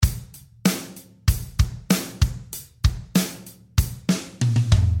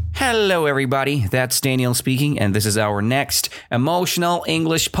Hello, everybody. That's Daniel speaking, and this is our next Emotional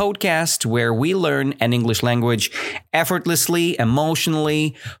English podcast where we learn an English language effortlessly,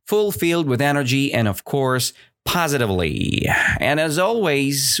 emotionally, fulfilled with energy, and of course, positively. And as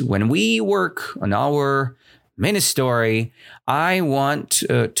always, when we work on our mini story, I want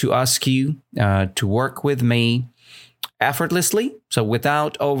to ask you to work with me effortlessly. So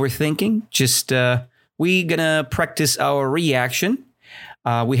without overthinking, just we're gonna practice our reaction.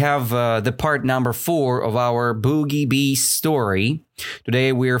 We have the part number 4 of our Boogie Beast story.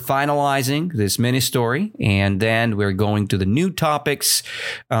 Today we're finalizing this mini story, and then we're going to the new topics,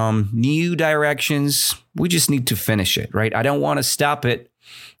 new directions. We just need to finish it, right? I don't want to stop it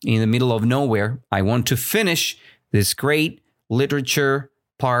in the middle of nowhere. I want to finish this great literature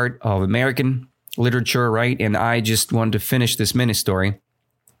part of American literature, right? And I just want to finish this mini story.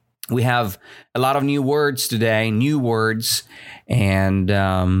 We have a lot of new words today, and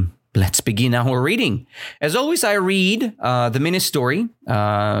let's begin our reading. As always, I read the mini story.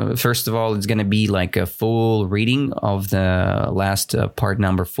 First of all, it's going to be like a full reading of the last part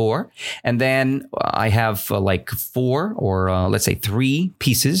number 4. And then I have like 4 or let's say 3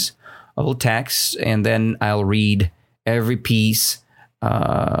 pieces of text. And then I'll read every piece, with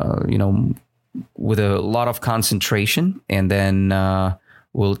a lot of concentration. And then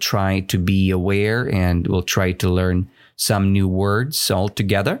we'll try to be aware and we'll try to learn some new words all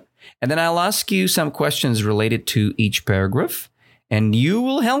together. And then I'll ask you some questions related to each paragraph, and you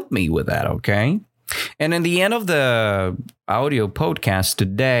will help me with that, okay? And in the end of the audio podcast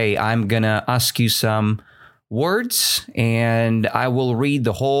today, I'm going to ask you some words, and I will read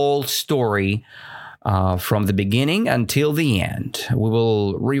the whole story from the beginning until the end. We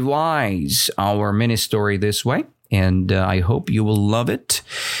will revise our mini story this way. And I hope you will love it.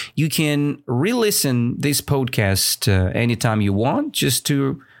 You can re-listen this podcast anytime you want, just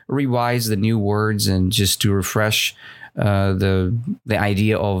to revise the new words and just to refresh the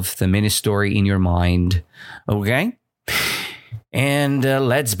idea of the mini story in your mind. Okay? And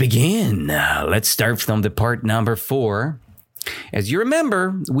let's begin. Let's start from the part number 4. As you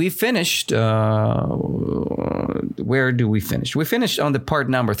remember, we finished, where do we finish? We finished on the part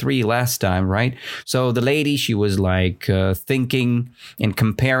number 3 last time, right? So the lady, she was like thinking and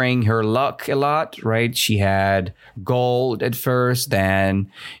comparing her luck a lot, right? She had gold at first,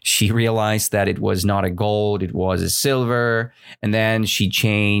 then she realized that it was not a gold, it was a silver. And then she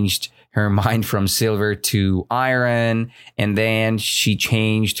changed her mind from silver to iron. And then she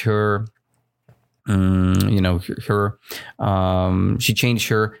changed her she changed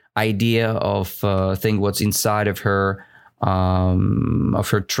her idea of thing what's inside of her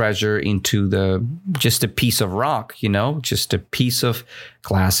treasure into just a piece of rock, just a piece of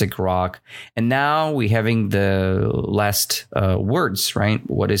classic rock. And now we're having the last words, right?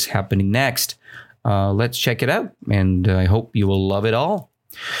 What is happening next? Let's check it out, and I hope you will love it all.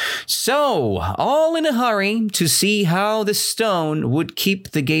 So, all in a hurry to see how the stone would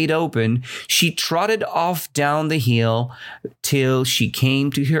keep the gate open, she trotted off down the hill till she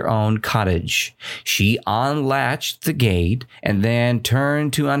came to her own cottage. She unlatched the gate and then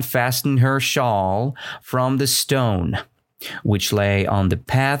turned to unfasten her shawl from the stone, which lay on the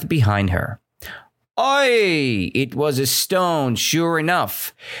path behind her. Oi! It was a stone, sure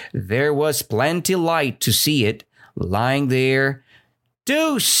enough. There was plenty light to see it, lying there,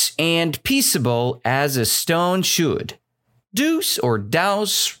 douce and peaceable as a stone should. Douce or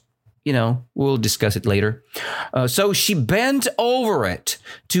douse, we'll discuss it later. So she bent over it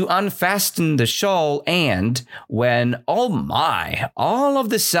to unfasten the shawl, and when, oh my, all of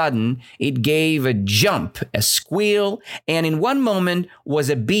the sudden it gave a jump, a squeal, and in one moment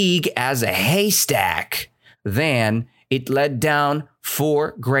was as big as a haystack. Then it let down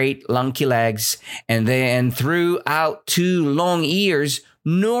 4 great lanky legs, and then threw out 2 long ears,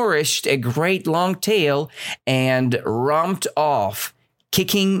 nourished a great long tail, and romped off,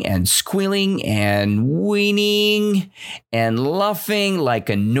 kicking and squealing and whinnying and laughing like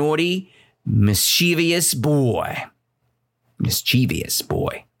a naughty, mischievous boy.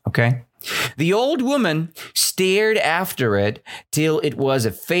 Okay? The old woman stared after it till it was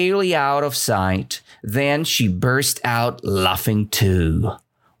fairly out of sight. Then she burst out laughing too.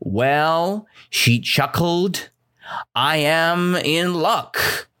 Well, she chuckled, I am in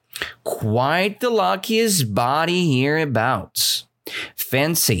luck. Quite the luckiest body hereabouts.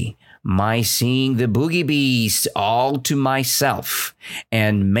 Fancy my seeing the Boogie Beast all to myself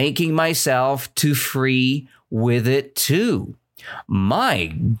and making myself too free with it too. My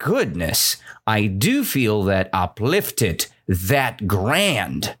goodness, I do feel that uplifted, that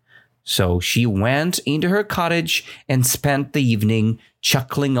grand. So she went into her cottage and spent the evening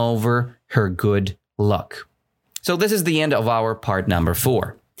chuckling over her good luck. So this is the end of our part number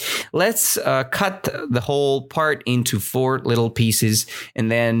 4. Let's cut the whole part into 4 little pieces,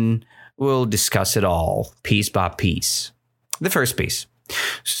 and then we'll discuss it all piece by piece. The first piece.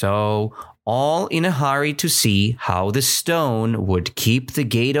 So, all in a hurry to see how the stone would keep the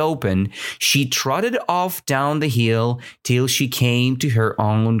gate open, she trotted off down the hill till she came to her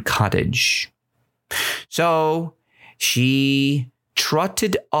own cottage. So, she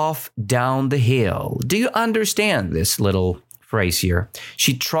trotted off down the hill. Do you understand this little phrase here?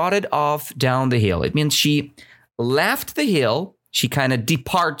 She trotted off down the hill. It means she left the hill. She kind of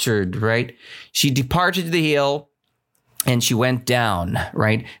departed, right? She departed the hill and she went down,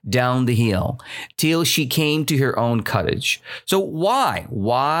 right? Down the hill till she came to her own cottage. So why?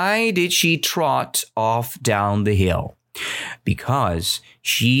 Why did she trot off down the hill? Because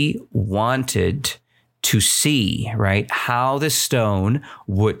she wanted to see, right, how the stone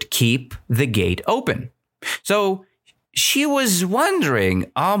would keep the gate open. So she was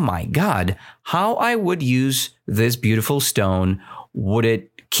wondering, oh my God, how I would use this beautiful stone. Would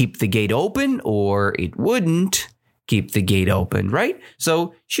it keep the gate open or it wouldn't keep the gate open, right?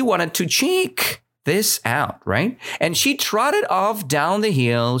 So she wanted to check this out, right? And she trotted off down the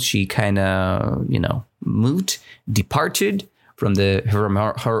hill. She kind of, departed from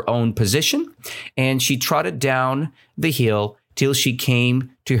her own position, and she trotted down the hill till she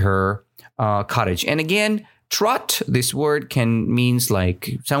came to her cottage. And again, trot, this word means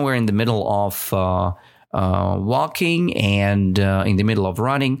like somewhere in the middle of walking and in the middle of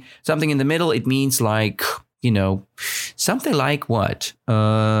running. Something in the middle, it means like, something like what?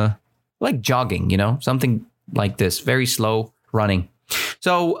 Like jogging, something like this, very slow running.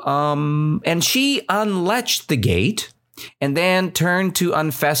 So, and she unlatched the gate and then turned to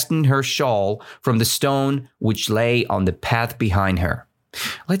unfasten her shawl from the stone which lay on the path behind her.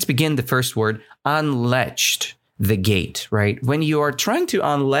 Let's begin the first word, unlatched the gate, right? When you are trying to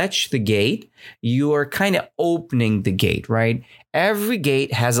unlatch the gate, you are kind of opening the gate, right? Every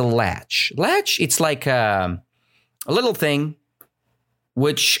gate has a latch. Latch, it's like a little thing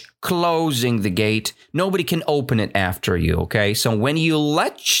which closing the gate, nobody can open it after you, okay? So when you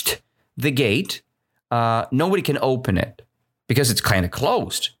latched the gate, nobody can open it because it's kind of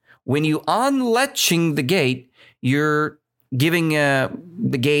closed. When you unlatching the gate, you're giving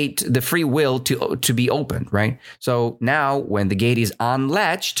the gate the free will to be opened, right? So now when the gate is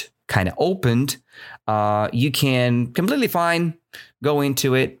unlatched, kind of opened, you can completely fine go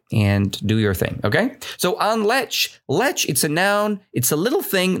into it and do your thing, okay? So unlatch, latch, it's a noun. It's a little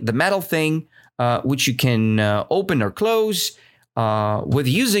thing, the metal thing, which you can open or close. With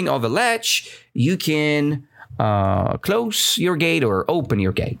using of a latch, you can close your gate or open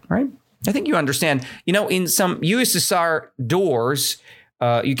your gate, right? I think you understand. In some USSR doors,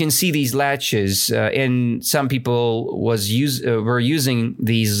 you can see these latches, and some people were using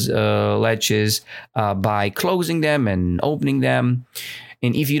these latches by closing them and opening them.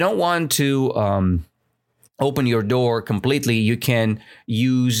 And if you don't want to open your door completely, you can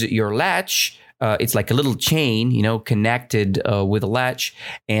use your latch. It's like a little chain, connected with a latch,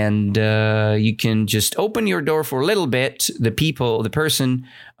 and you can just open your door for a little bit. The person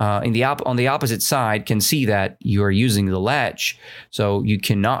on the opposite side can see that you are using the latch, so you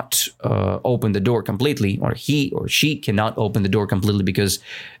cannot open the door completely, or he or she cannot open the door completely because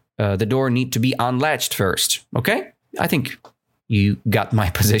the door need to be unlatched first. Okay, I think you got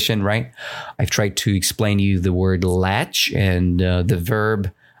my position, right? I've tried to explain you the word latch and the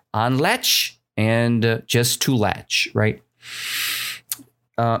verb unlatch. And just to latch, right?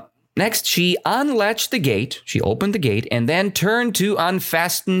 Next, she unlatched the gate. She opened the gate and then turned to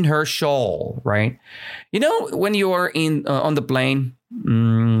unfasten her shawl, right? When you are on the plane,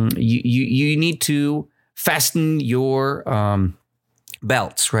 you need to fasten your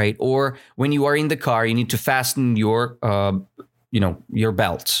belts, right? Or when you are in the car, you need to fasten your your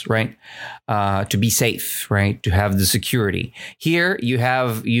belts, right? To be safe, right? To have the security. Here she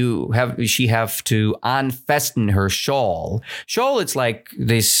have to unfasten her shawl. Shawl, it's like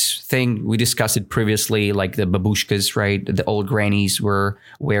this thing, we discussed it previously, like the babushkas, right? The old grannies were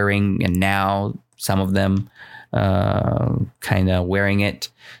wearing, and now some of them kind of wearing it.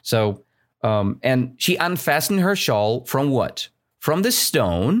 So, and she unfastened her shawl from what? From the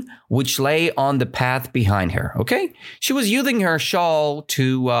stone which lay on the path behind her, okay? She was using her shawl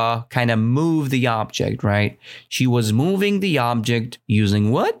to kind of move the object, right? She was moving the object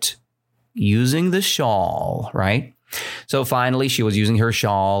using what? Using the shawl, right? So finally, she was using her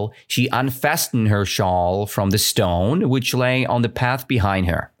shawl. She unfastened her shawl from the stone, which lay on the path behind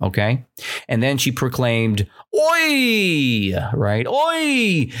her. Okay. And then she proclaimed, "Oi!" Right?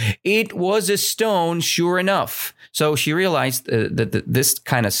 Oi! It was a stone, sure enough. So she realized that this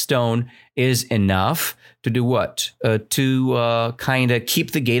kind of stone is enough to do what? To kind of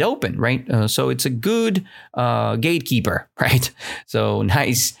keep the gate open, right? So it's a good gatekeeper, right? So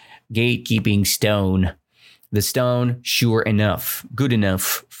nice gatekeeping stone. The stone, sure enough, good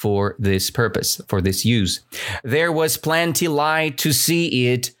enough for this purpose, for this use. There was plenty light to see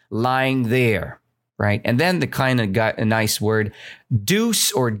it lying there, right? And then the kind of got a nice word,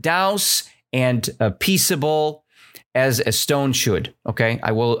 deuce or douse, and peaceable as a stone should. Okay,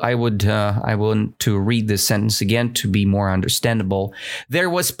 I want to read this sentence again to be more understandable. There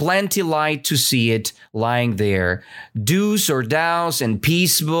was plenty light to see it lying there, deuce or douse, and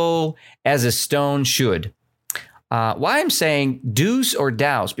peaceable as a stone should. Why I'm saying deuce or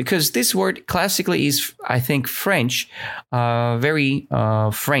douse? Because this word classically is, I think, French, very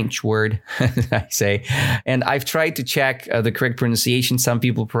French word, I say. And I've tried to check the correct pronunciation. Some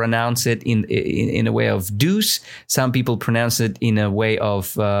people pronounce it in a way of deuce. Some people pronounce it in a way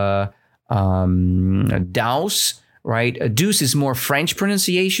of douse, right? Deuce is more French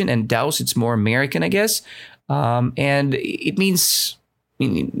pronunciation, and douse, it's more American, I guess. And it means,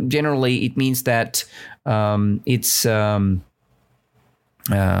 generally, it means that it's I'll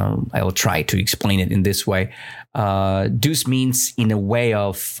try to explain it in this way. Deuce means in a way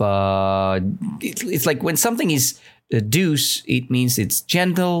of it's like when something is a deuce, it means it's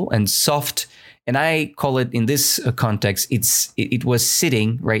gentle and soft. And I call it in this context, it was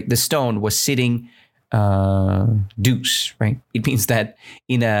sitting, right? The stone was sitting deuce, right? It means that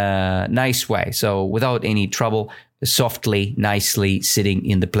in a nice way. So without any trouble, softly, nicely sitting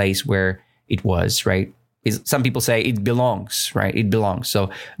in the place where it was, right? Some people say it belongs, right? It belongs. So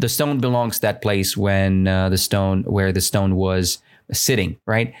the stone belongs that place when the stone was sitting,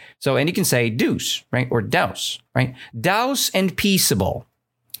 right? So, and you can say deuce, right? Or douse, right? Douse and peaceable.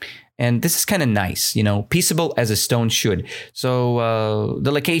 And this is kind of nice, peaceable as a stone should. So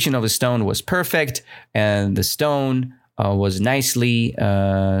the location of the stone was perfect, and the stone was nicely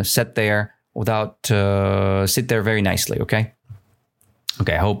set there sit there very nicely, okay?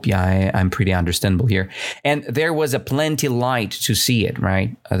 Okay, I hope I'm pretty understandable here. And there was a plenty light to see it,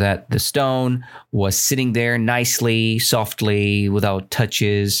 right? That the stone was sitting there nicely, softly, without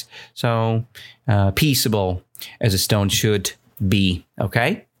touches. So peaceable as a stone should be,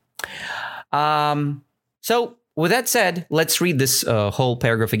 okay? So with that said, let's read this whole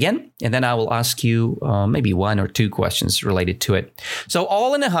paragraph again, and then I will ask you maybe one or two questions related to it. So,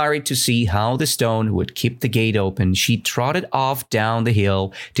 all in a hurry to see how the stone would keep the gate open, she trotted off down the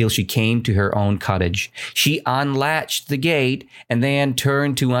hill till she came to her own cottage. She unlatched the gate and then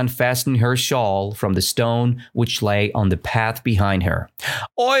turned to unfasten her shawl from the stone which lay on the path behind her.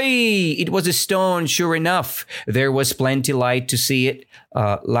 Oi! It was a stone, sure enough. There was plenty light to see it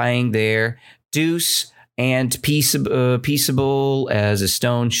lying there. Deuce and peaceable as a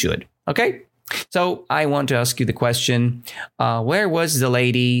stone should. Okay? So I want to ask you the question, where was the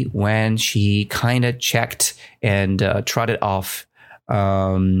lady when she kind of checked and trotted off?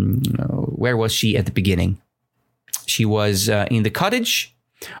 Where was she at the beginning? She was in the cottage,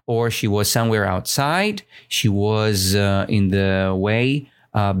 or she was somewhere outside? She was in the way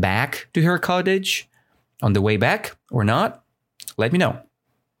back to her cottage, on the way back or not? Let me know.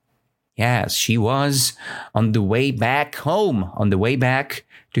 Yes, she was on the way back home, on the way back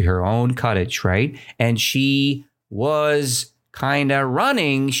to her own cottage, right? And she was kind of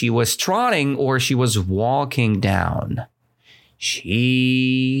running. She was trotting, or she was walking down.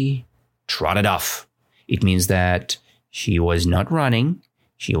 She trotted off. It means that she was not running.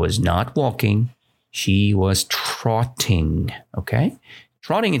 She was not walking. She was trotting, okay?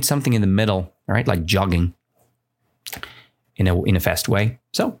 Trotting is something in the middle, right? Like jogging in a fast way.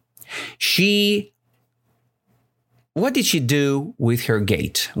 So, what did she do with her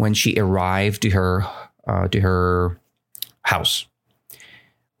gate when she arrived to her house?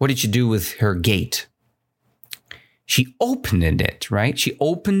 What did she do with her gate? She opened it, right? She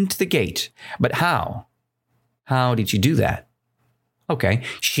opened the gate. But how? How did she do that? Okay,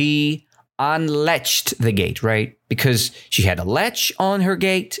 she unlatched the gate, right? Because she had a latch on her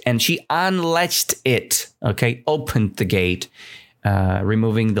gate and she unlatched it, okay? Opened the gate.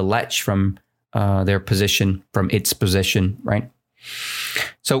 Removing the latch from their position, from its position, right?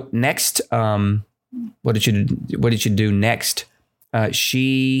 So next, what did she do next?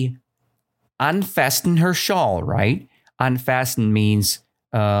 She unfastened her shawl, right? Unfasten means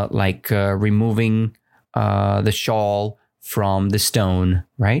removing the shawl from the stone,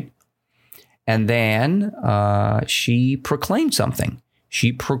 right? And then she proclaimed something.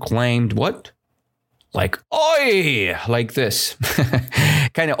 She proclaimed what? Like, oi, like this.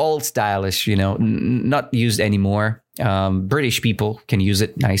 Kind of old stylish, not used anymore. British people can use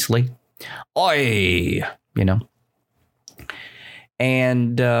it nicely. Oi,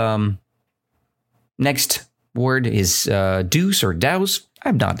 And next word is deuce or douse.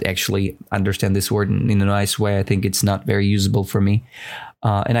 I'm not actually understand this word in a nice way. I think it's not very usable for me.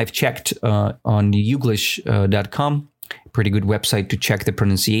 And I've checked on youglish.com, pretty good website to check the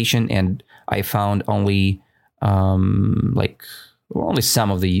pronunciation, and I found only only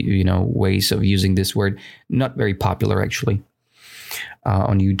some of the ways of using this word. Not very popular actually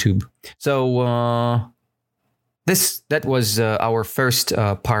on YouTube. So that was our first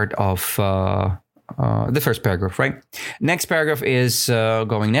part of the first paragraph, right? Next paragraph is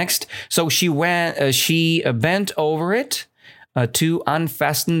going next. So she bent over it to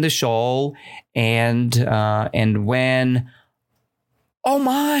unfasten the shawl, and when, oh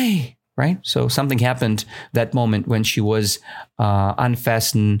my, right? So something happened that moment when she was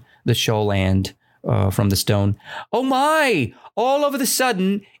unfasten the shawl and from the stone. Oh my! All of a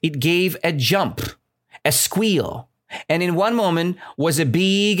sudden, it gave a jump, a squeal, and in one moment was as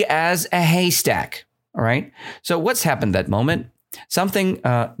big as a haystack. All right. So what's happened that moment? Something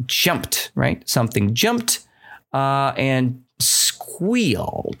jumped, right? Something jumped and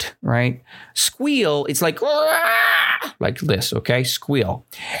squealed, right? Squeal, it's like this, okay? Squeal.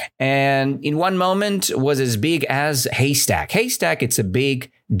 And in one moment was as big as haystack. Haystack, it's a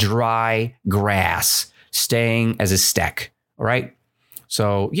big dry grass staying as a stack, all right?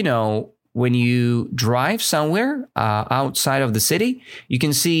 So, when you drive somewhere outside of the city, you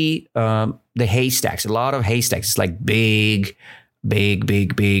can see the haystacks, a lot of haystacks. It's like big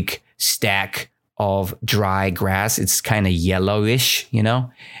stack of dry grass. It's kind of yellowish,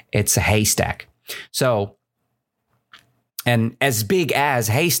 it's a haystack. So, and as big as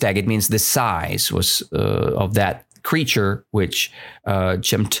haystack, it means the size was of that creature which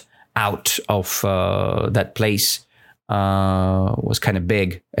jumped out of that place was kind of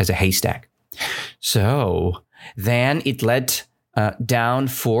big as a haystack. So then it led down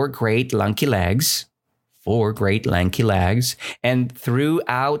four great lanky legs, and threw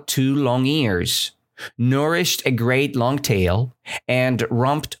out two long ears, nourished a great long tail, and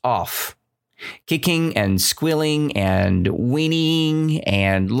romped off, kicking and squealing and whinnying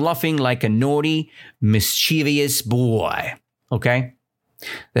and laughing like a naughty, mischievous boy. Okay?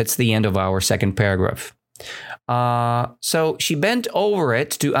 That's the end of our second paragraph. So she bent over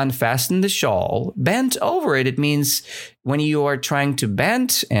it to unfasten the shawl. Bent over it, it means when you are trying to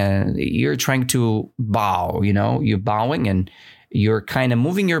bend and you're trying to bow, you're bowing and you're kind of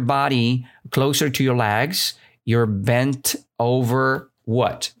moving your body closer to your legs. You're bent over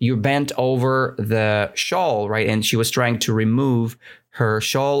what? You're bent over the shawl, right? And she was trying to remove her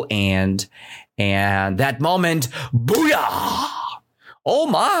shawl, and that moment, booyah! Oh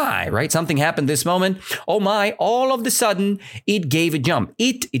my, right? Something happened this moment. Oh my, all of the sudden, it gave a jump.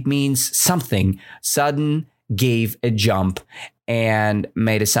 It means something. Sudden gave a jump and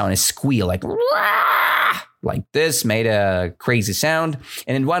made a sound, a squeal, like this, made a crazy sound.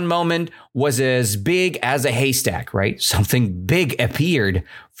 And in one moment was as big as a haystack, right? Something big appeared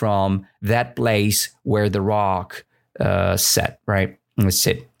from that place where the rock sat, right? Let's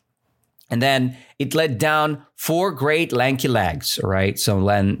sit. And then it led down four great lanky legs, right? So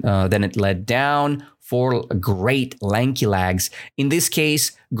then it led down four great lanky legs. In this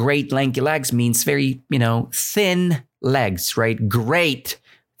case, great lanky legs means very, thin legs, right? Great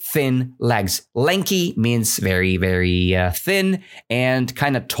thin legs. Lanky means very, very thin and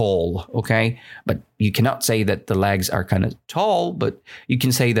kind of tall, okay? But you cannot say that the legs are kind of tall, but you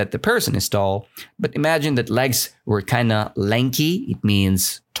can say that the person is tall. But imagine that legs were kind of lanky. It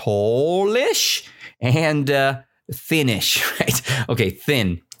means tallish and thinnish, right? Okay,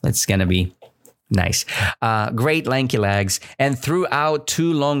 thin. That's going to be nice. Great lanky legs, and threw out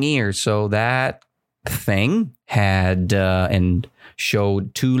two long ears. So that thing had and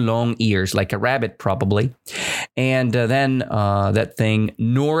showed two long ears, like a rabbit probably. And then that thing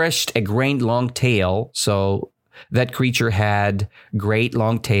nourished a great long tail. So that creature had great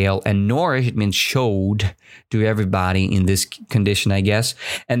long tail, and nourished, it means showed to everybody in this condition, I guess.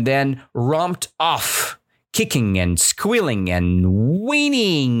 And then romped off, kicking and squealing and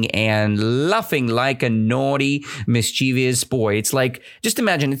whinnying and laughing like a naughty, mischievous boy. It's like, just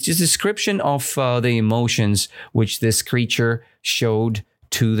imagine, it's just a description of the emotions which this creature showed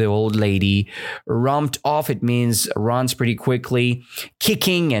to the old lady. Romped off, it means runs pretty quickly,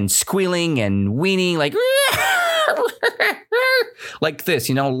 kicking and squealing and whinnying like this,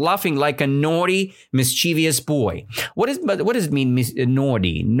 laughing like a naughty, mischievous boy. What does it mean,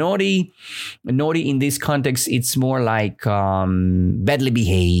 naughty? Naughty in this context, it's more like badly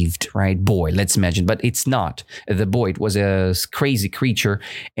behaved, right? Boy, let's imagine. But it's not. The boy, it was a crazy creature.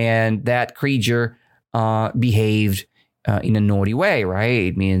 And that creature behaved in a naughty way, right?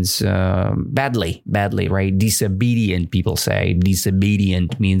 It means badly, right? Disobedient, people say.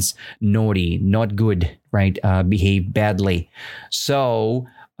 Disobedient means naughty, not good, right? Behave badly. So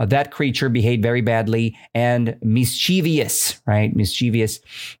that creature behaved very badly and mischievous, right? Mischievous.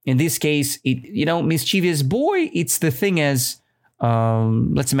 In this case, mischievous boy, it's the thing as,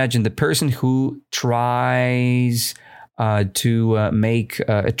 let's imagine the person who tries to make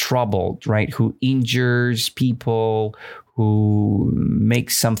a trouble, right? Who injures people, who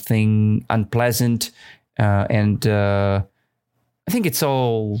makes something unpleasant. And I think it's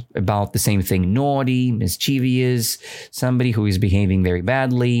all about the same thing. Naughty, mischievous, somebody who is behaving very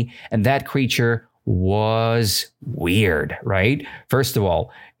badly. And that creature was weird, right? First of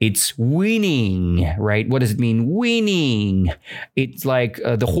all, it's whinnying, right? What does it mean? Whinnying. It's like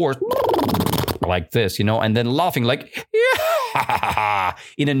the horse like this, and then laughing like, yeah,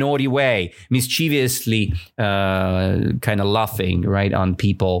 in a naughty way, mischievously kind of laughing, right, on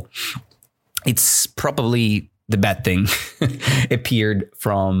people. It's probably the bad thing appeared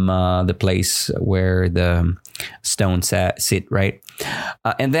from the place where the stones sit, right?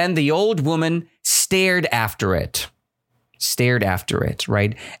 And then the old woman stared after it,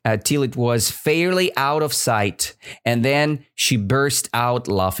 right? Till it was fairly out of sight. And then she burst out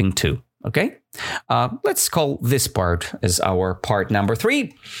laughing too. Okay, let's call this part as our part number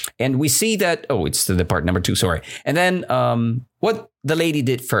 3. And we see that, it's the part number 2, sorry. And then what the lady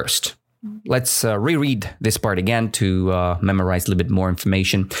did first. Let's reread this part again to memorize a little bit more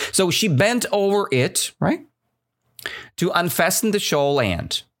information. So she bent over it, right, to unfasten the shawl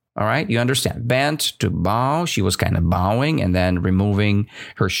end. All right, you understand. Bent to bow. She was kind of bowing and then removing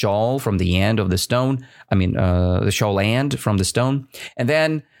her shawl from the end of the stone. The shawl end from the stone. And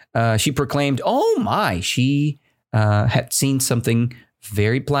then she proclaimed, oh my, she had seen something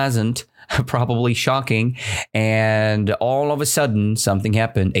very pleasant, probably shocking. And all of a sudden, something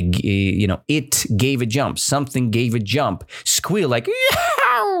happened. It gave a jump. Something gave a jump. Squeal like,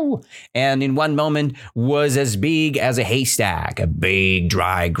 yow! And in one moment was as big as a haystack, a big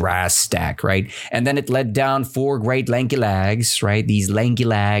dry grass stack, right? And then it let down 4 great lanky legs, right? These lanky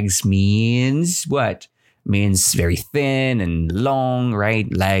legs means what? Means very thin and long,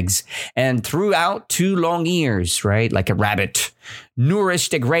 right? Legs. And threw out 2 long ears, right? Like a rabbit.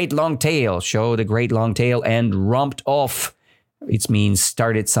 Nourished a great long tail, showed a great long tail, and romped off. It means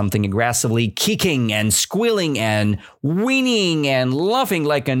started something aggressively, kicking and squealing and whinnying and laughing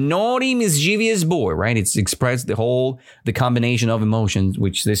like a naughty, mischievous boy, right? It's expressed the combination of emotions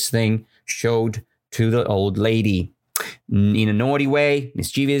which this thing showed to the old lady. In a naughty way,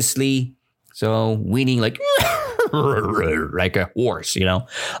 mischievously, so whinnying like like a horse,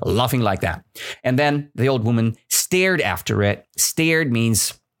 laughing like that. And then the old woman stared after it. Stared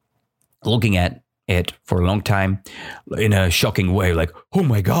means looking at it for a long time in a shocking way, like, oh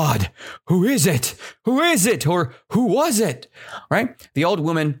my God, who is it? Who is it? Or who was it? Right? The old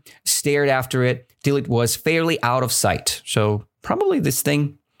woman stared after it till it was fairly out of sight. So probably this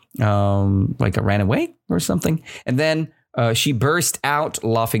thing like ran away or something. And then she burst out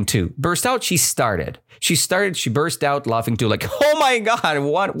laughing too. Burst out, she burst out laughing too. Like, oh my God,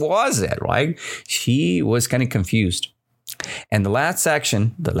 what was it? Right? She was kind of confused. And the last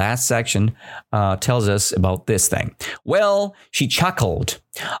section tells us about this thing. Well, she chuckled.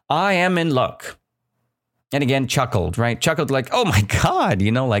 I am in luck. And again, chuckled, right? Chuckled like, oh my God,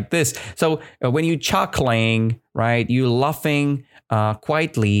 like this. So when you chuckling, right, you laughing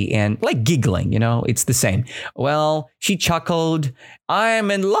quietly and like giggling, it's the same. Well, she chuckled, I'm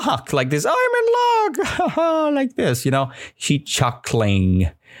in luck, like this. I'm in luck, like this, she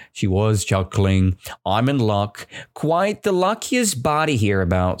chuckling. She was chuckling. I'm in luck. Quite the luckiest body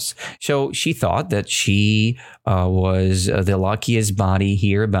hereabouts. So she thought that she was the luckiest body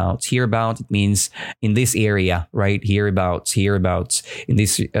hereabouts. Hereabouts, it means in this area, right? Hereabouts, in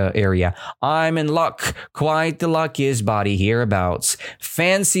this area. I'm in luck. Quite the luckiest body hereabouts.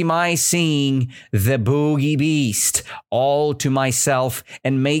 Fancy my seeing the boogie beast all to myself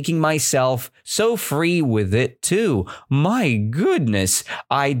and making myself so free with it too. My goodness,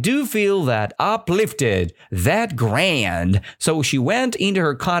 I do feel that uplifted, that grand. So she went into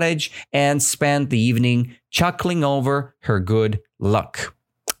her cottage and spent the evening chuckling over her good luck.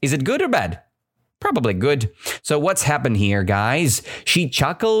 Is it good or bad? Probably good. So what's happened here, guys? She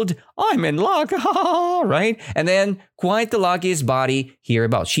chuckled, I'm in luck, right? And then quite the luckiest body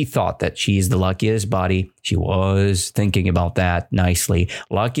hereabouts. She thought that she's the luckiest body. She was thinking about that nicely.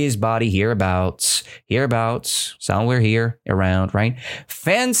 Luckiest body hereabouts, somewhere here around, right?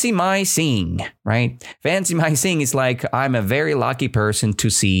 Fancy my seeing, right? Fancy my seeing is like, I'm a very lucky person to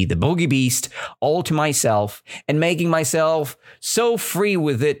see the Boogie Beast all to myself and making myself so free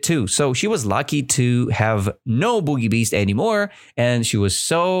with it too. So she was lucky to have no Boogie Beast anymore. And she was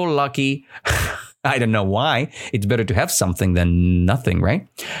so lucky. I don't know why. It's better to have something than nothing, right?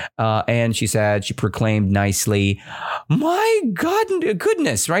 And she proclaimed nicely, my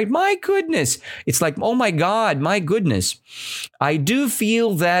goodness, right? My goodness. It's like, oh my God, my goodness. I do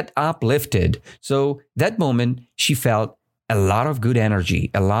feel that uplifted. So that moment, she felt a lot of good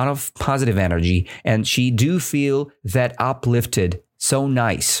energy, a lot of positive energy. And she do feel that uplifted. So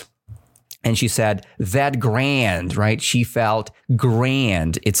nice. And she said, that grand, right? She felt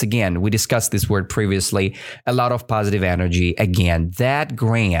grand. It's again, we discussed this word previously, a lot of positive energy. Again, that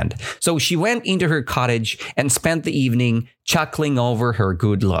grand. So she went into her cottage and spent the evening chuckling over her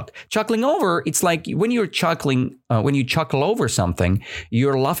good luck. Chuckling over, it's like when you're chuckling, when you chuckle over something,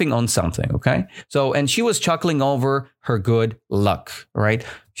 you're laughing on something, okay? So, and she was chuckling over her good luck, right?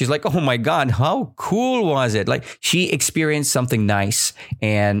 She's like, oh my God, how cool was it? Like she experienced something nice.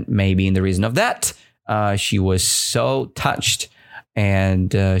 And maybe in the reason of that, she was so touched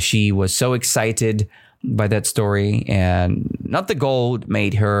and she was so excited by that story. And not the gold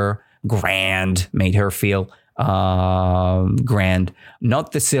made her grand, made her feel grand,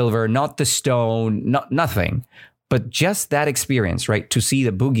 not the silver, not the stone, nothing, but just that experience, right? To see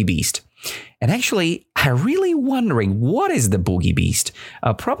the Boogie Beast. And actually, I'm really wondering, what is the Boogie Beast?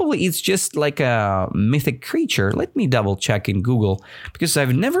 Probably it's just like a mythic creature. Let me double check in Google because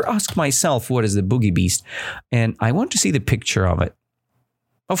I've never asked myself what is the Boogie Beast. And I want to see the picture of it.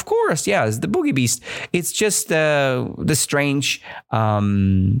 Of course, yes, the Boogie Beast. It's just the strange,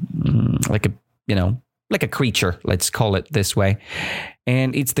 like a creature, let's call it this way.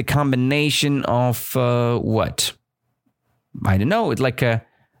 And it's the combination of what? I don't know. It's like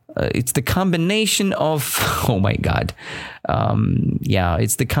it's the combination of, oh my God.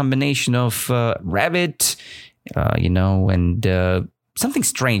 It's the combination of rabbit, and something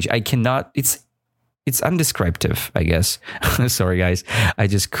strange. I cannot, it's undescriptive, I guess. Sorry, guys. I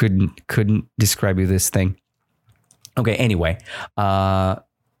just couldn't describe you this thing. Okay, anyway,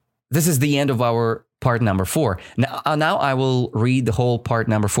 this is the end of our part number 4. Now I will read the whole part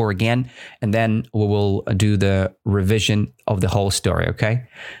number 4 again, and then we will do the revision of the whole story, okay?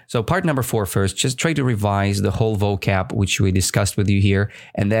 So part number 4 first, just try to revise the whole vocab, which we discussed with you here,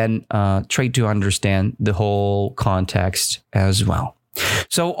 and then try to understand the whole context as well.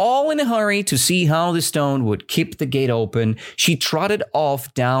 So all in a hurry to see how the stone would keep the gate open, she trotted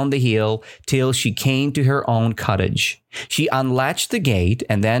off down the hill till she came to her own cottage. She unlatched the gate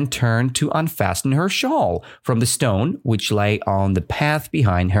and then turned to unfasten her shawl from the stone which lay on the path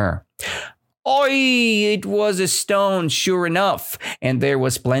behind her. Oi! It was a stone, sure enough, and there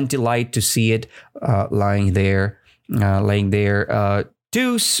was plenty light to see it laying there,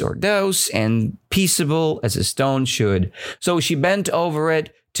 dose and peaceable as a stone should. So she bent over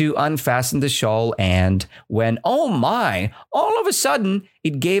it to unfasten the shawl, and when, oh my, all of a sudden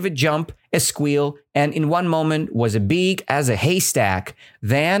it gave a jump, a squeal, and in one moment was as big as a haystack.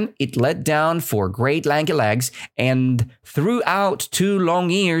 Then it let down 4 great lanky legs and threw out 2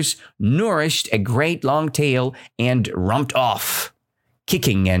 long ears, nourished a great long tail, and romped off,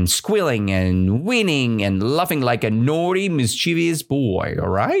 kicking and squealing and whinnying and laughing like a naughty, mischievous boy, all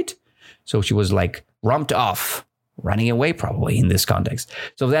right? So she was like romped off, running away probably in this context.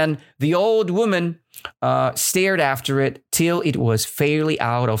 So then the old woman stared after it till it was fairly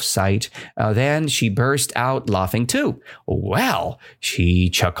out of sight. Then she burst out laughing too. Well, she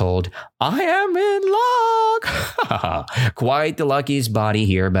chuckled, I am in luck. Quite the luckiest body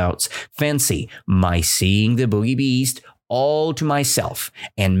hereabouts. Fancy my seeing the Boogie Beast all to myself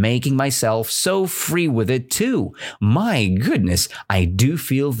and making myself so free with it too. My goodness, I do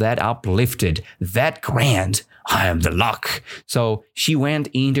feel that uplifted, that grand. I am the luck. So she went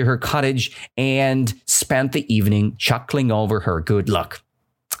into her cottage and spent the evening chuckling over her good luck.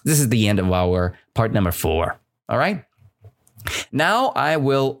 This is the end of our part number 4. All right. Now I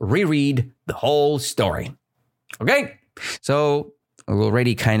will reread the whole story. Okay. So we're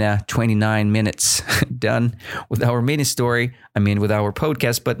already kind of 29 minutes done with our mini story. With our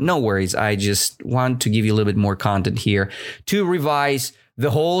podcast, but no worries. I just want to give you a little bit more content here to revise the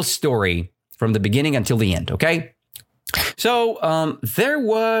whole story from the beginning until the end. Okay. So there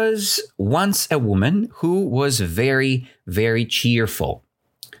was once a woman who was very, very cheerful.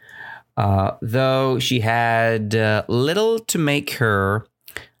 Though she had little to make her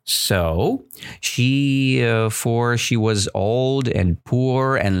so, for she was old and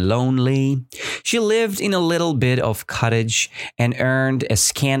poor and lonely, she lived in a little bit of cottage and earned a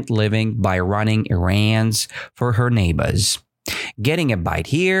scant living by running errands for her neighbors, getting a bite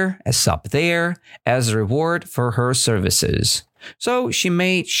here, a sup there, as a reward for her services. So she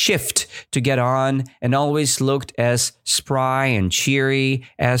made shift to get on and always looked as spry and cheery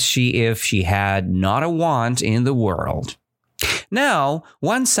as if she had not a want in the world. Now,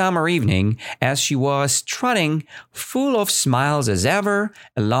 one summer evening, as she was trotting, full of smiles as ever,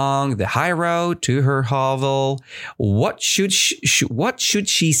 along the high road to her hovel, what should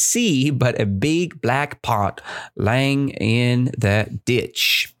she see but a big black pot lying in the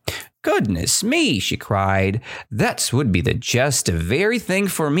ditch? "Goodness me," she cried, "that would be just the very thing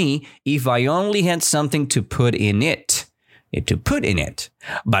for me if I only had something to put in it.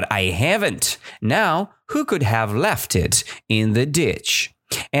 But I haven't. Now, who could have left it in the ditch?"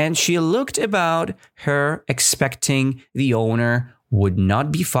 And she looked about her, expecting the owner would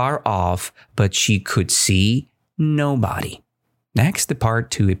not be far off, but she could see nobody. Next, the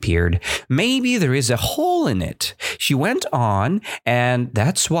part 2 appeared. "Maybe there is a hole in it," she went on, "and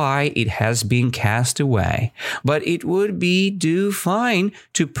that's why it has been cast away. But it would do fine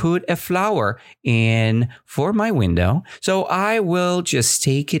to put a flower in for my window, so I will just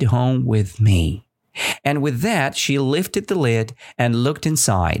take it home with me." And with that, she lifted the lid and looked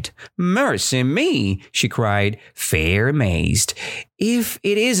inside. "Mercy me," she cried, fair amazed. "If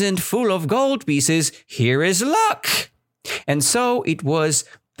it isn't full of gold pieces, here is luck." And so it was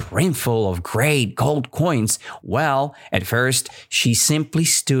brimful of great gold coins. Well, at first she simply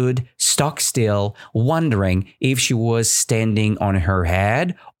stood stock still, wondering if she was standing on her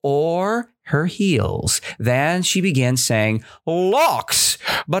head or her heels. Then she began saying, "Locks,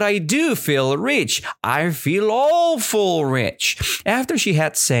 but I do feel rich. I feel awful rich." After she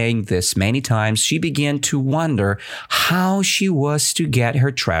had saying this many times, she began to wonder how she was to get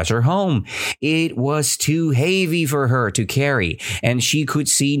her treasure home. It was too heavy for her to carry, and she could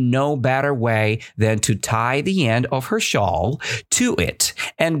see no better way than to tie the end of her shawl to it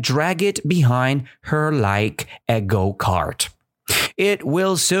and drag it behind her like a go-kart. "It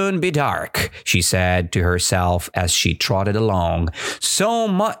will soon be dark," she said to herself as she trotted along. "So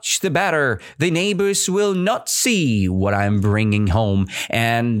much the better. The neighbors will not see what I'm bringing home,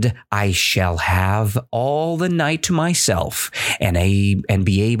 and I shall have all the night to myself and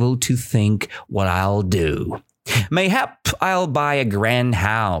be able to think what I'll do. Mayhap I'll buy a grand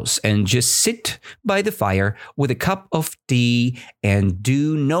house and just sit by the fire with a cup of tea and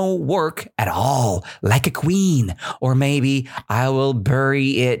do no work at all, like a queen. Or maybe I will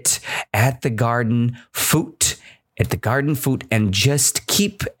bury it at the garden foot and just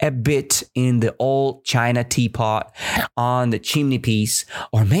keep a bit in the old china teapot on the chimney piece.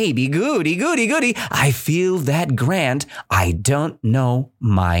 Or maybe, goody, I feel that grand, I don't know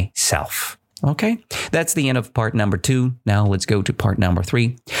myself." Okay, that's the end of part number 2. Now let's go to part number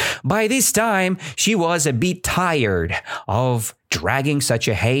 3. By this time, she was a bit tired of dragging such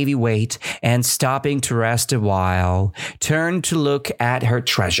a heavy weight and stopping to rest a while, turned to look at her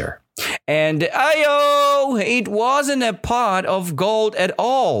treasure. And ayo, it wasn't a pot of gold at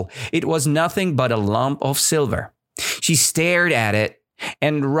all. It was nothing but a lump of silver. She stared at it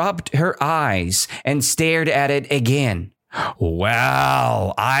and rubbed her eyes and stared at it again.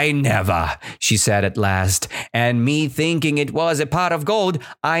 "Well, I never," she said at last, "and me thinking it was a pot of gold,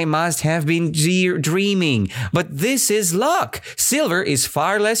 I must have been dreaming. But this is luck. Silver is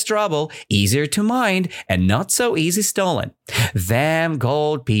far less trouble, easier to mind, and not so easy stolen. Them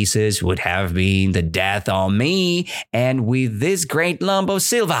gold pieces would have been the death on me, and with this great lump of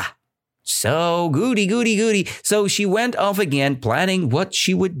silver. So goody. So she went off again, planning what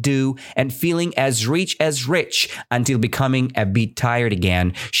she would do and feeling as rich until becoming a bit tired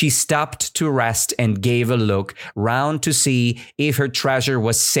again. She stopped to rest and gave a look round to see if her treasure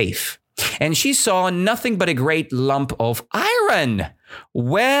was safe. And she saw nothing but a great lump of iron.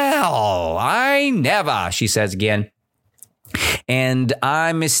 "Well, I never," she says again. "And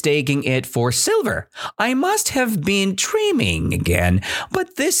I'm mistaking it for silver. I must have been dreaming again.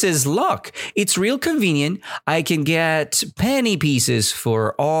 But this is luck. It's real convenient. I can get penny pieces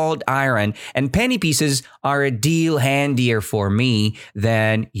for old iron, and penny pieces are a deal handier for me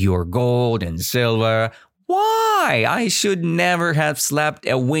than your gold and silver. Why? I should never have slept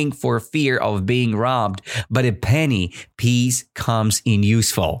a wink for fear of being robbed. But a penny piece comes in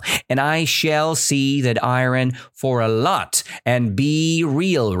useful, and I shall see that iron for a lot and be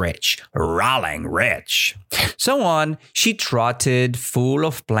real rich, rolling rich. So on she trotted, full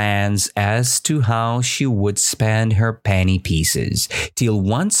of plans as to how she would spend her penny pieces, till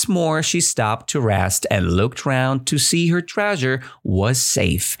once more she stopped to rest and looked round to see her treasure was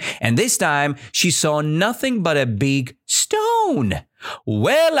safe. And this time she saw nothing but a big stone.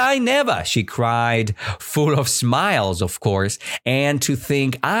 Well, I never, she cried, full of smiles, of course, and to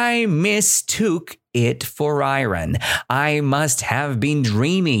think I mistook it for iron. I must have been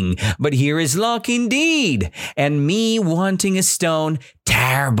dreaming, but here is luck indeed, and me wanting a stone,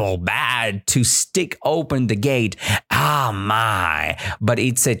 terrible bad to stick open the gate. Ah, my, but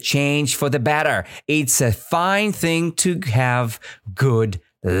it's a change for the better. It's a fine thing to have good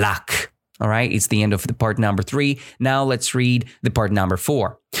luck. All right, it's the end of the part number 3. Now let's read the part number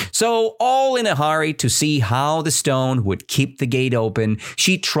 4. So, all in a hurry to see how the stone would keep the gate open,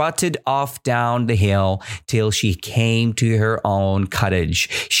 she trotted off down the hill till she came to her own cottage.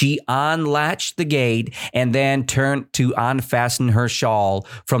 She unlatched the gate and then turned to unfasten her shawl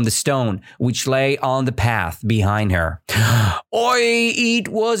from the stone which lay on the path behind her. Oi, it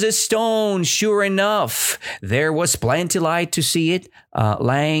was a stone, sure enough. There was plenty light to see it,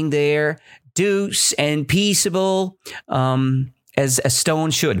 laying there, douce and peaceable, as a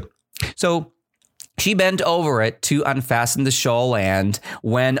stone should. So she bent over it to unfasten the shawl, and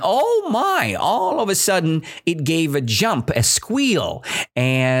when, oh my, all of a sudden it gave a jump, a squeal,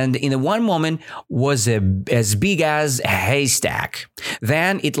 and in one moment was as big as a haystack.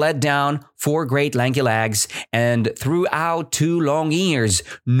 Then it let down 4 great lanky legs and threw out 2 long ears,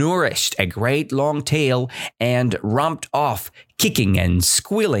 nourished a great long tail, and romped off, kicking and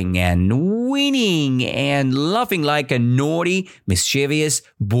squealing and whinnying and laughing like a naughty, mischievous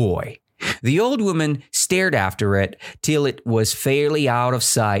boy. The old woman stared after it till it was fairly out of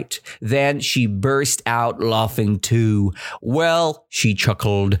sight. Then she burst out laughing too. Well, she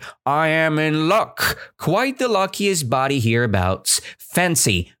chuckled, I am in luck, quite the luckiest body hereabouts.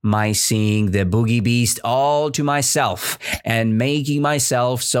 Fancy my seeing the boogie beast all to myself and making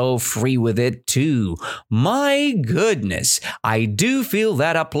myself so free with it too. My goodness, I do feel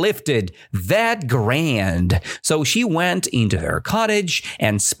that uplifted, that grand. So she went into her cottage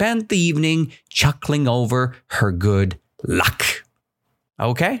and spent the evening chuckling over her good luck.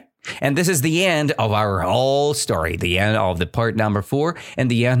 Okay? And this is the end of our whole story, the end of the part number 4, and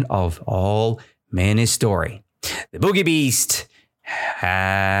the end of all Minnie's story. The Boogie Beast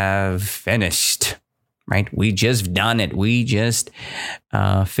have finished, right? We just done it. We just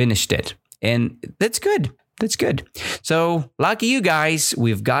finished it. And that's good. That's good. So lucky you guys,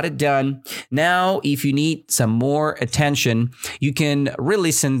 we've got it done. Now, if you need some more attention, you can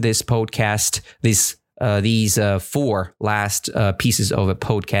re-listen this podcast, these 4 last pieces of a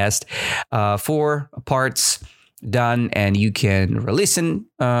podcast, 4 parts done, and you can listen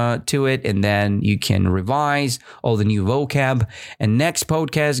to it, and then you can revise all the new vocab. And next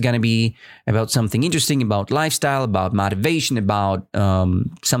podcast is going to be about something interesting, about lifestyle, about motivation, about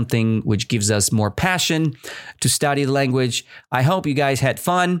something which gives us more passion to study the language. I hope you guys had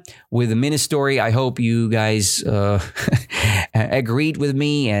fun with the mini story. I hope you guys agreed with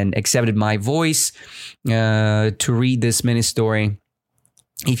me and accepted my voice to read this mini story.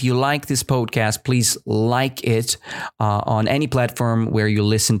 If you like this podcast, please like it on any platform where you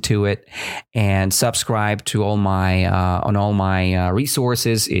listen to it, and subscribe to all my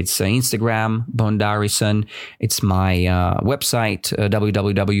resources. It's Instagram Bondarison. It's my website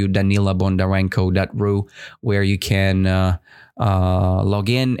www.danilabondarenko.ru, where you can log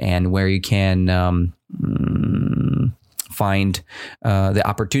in and where you can find the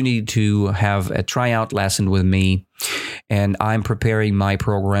opportunity to have a tryout lesson with me. And I'm preparing my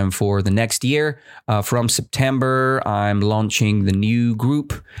program for the next year. From September, I'm launching the new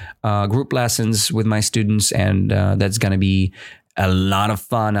group lessons with my students, and that's going to be a lot of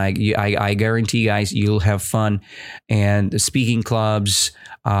fun. I guarantee you guys, you'll have fun. And the speaking clubs,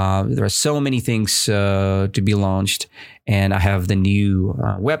 there are so many things to be launched. And I have the new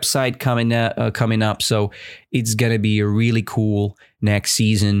website coming up. So it's going to be a really cool next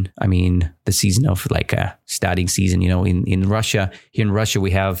season. I mean, the season of like a studying season, in Russia. Here in Russia,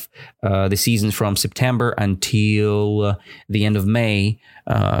 we have the season from September until the end of May,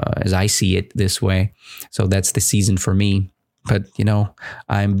 as I see it this way. So that's the season for me. but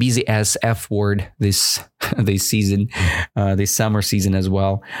I'm busy as F word this season, this summer season as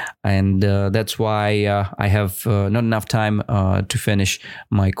well, and that's why I have not enough time to finish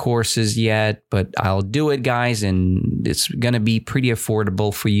my courses yet. But I'll do it, guys, and it's gonna be pretty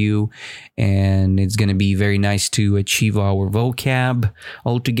affordable for you, and it's gonna be very nice to achieve our vocab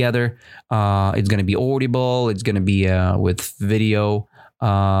all together. It's gonna be audible. It's gonna be with video.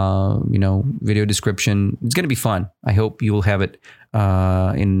 Video description. It's going to be fun. I hope you will have it in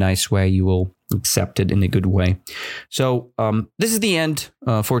a nice way. You will accept it in a good way. So this is the end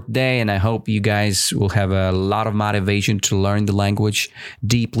for today, and I hope you guys will have a lot of motivation to learn the language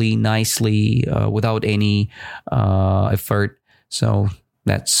deeply, nicely, without any effort. So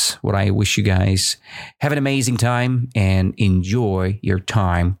that's what I wish you guys. Have an amazing time and enjoy your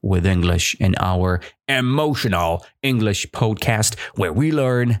time with English in our Emotional English podcast, where we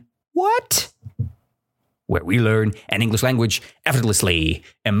learn what? Where we learn an English language effortlessly,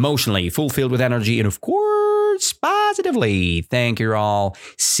 emotionally, fulfilled with energy, and of course, positively. Thank you all.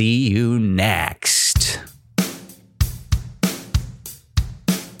 See you next.